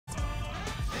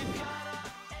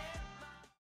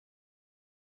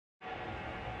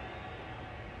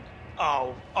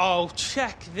Oh,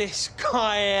 check this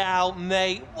guy out,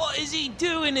 mate. What is he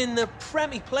doing in the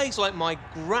Prem? He plays like my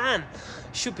gran.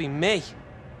 Should be me.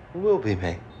 It will be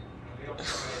me.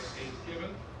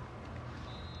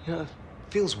 You know, it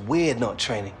feels weird not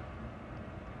training.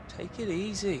 Take it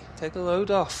easy. Take a load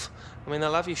off. I mean,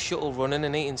 they'll have you shuttle running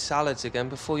and eating salads again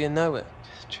before you know it.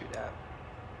 True that.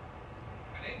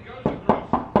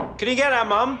 Can you get that,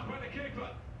 Mum?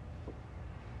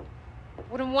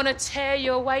 Wouldn't want to tear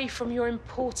you away from your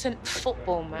important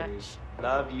football match.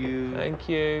 Love you. Thank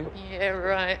you. Yeah,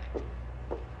 right.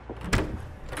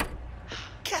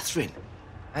 Catherine,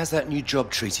 how's that new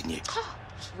job treating you? Oh,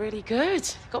 it's really good.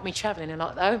 Got me travelling a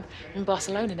lot, though. In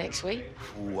Barcelona next week.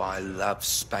 Oh, I love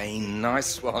Spain.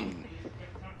 Nice one.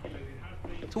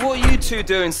 So what are you two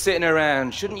doing sitting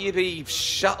around? Shouldn't you be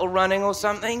shuttle running or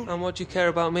something? And what do you care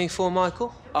about me for,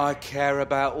 Michael? I care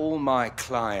about all my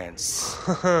clients.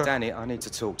 Danny, I need to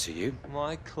talk to you.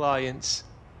 My clients.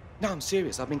 No, I'm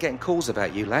serious. I've been getting calls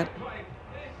about you, lad.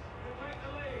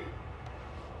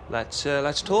 Let's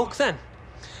talk then.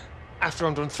 After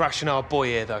I'm done thrashing our boy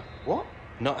here, though. What?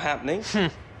 Not happening. So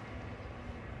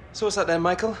what's that then,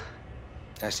 Michael?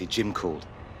 Actually, Jim called.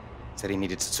 Said he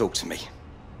needed to talk to me.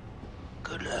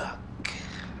 Good luck.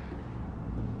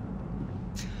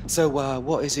 So,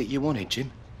 what is it you wanted,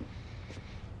 Jim?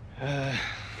 Here.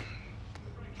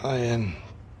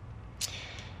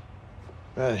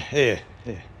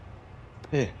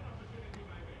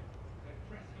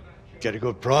 Get a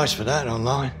good price for that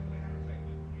online.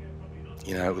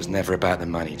 You know, it was never about the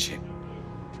money, Jim.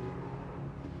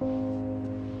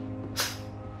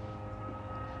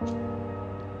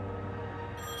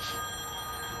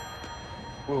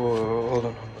 Whoa, hold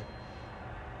on.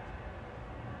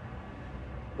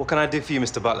 What can I do for you,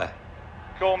 Mr. Butler?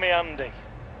 Call me Andy.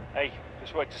 Hey,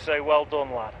 just wait to say well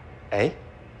done, lad. Eh?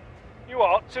 You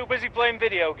what? Too busy playing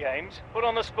video games? Put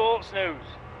on the sports news.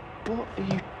 What are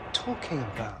you talking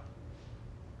about?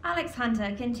 Alex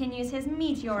Hunter continues his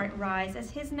meteoric rise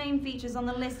as his name features on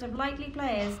the list of likely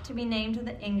players to be named to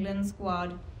the England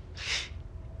squad.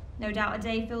 No doubt a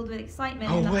day filled with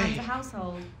excitement in the Hunter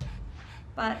household.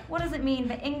 But what does it mean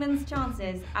for England's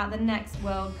chances at the next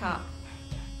World Cup?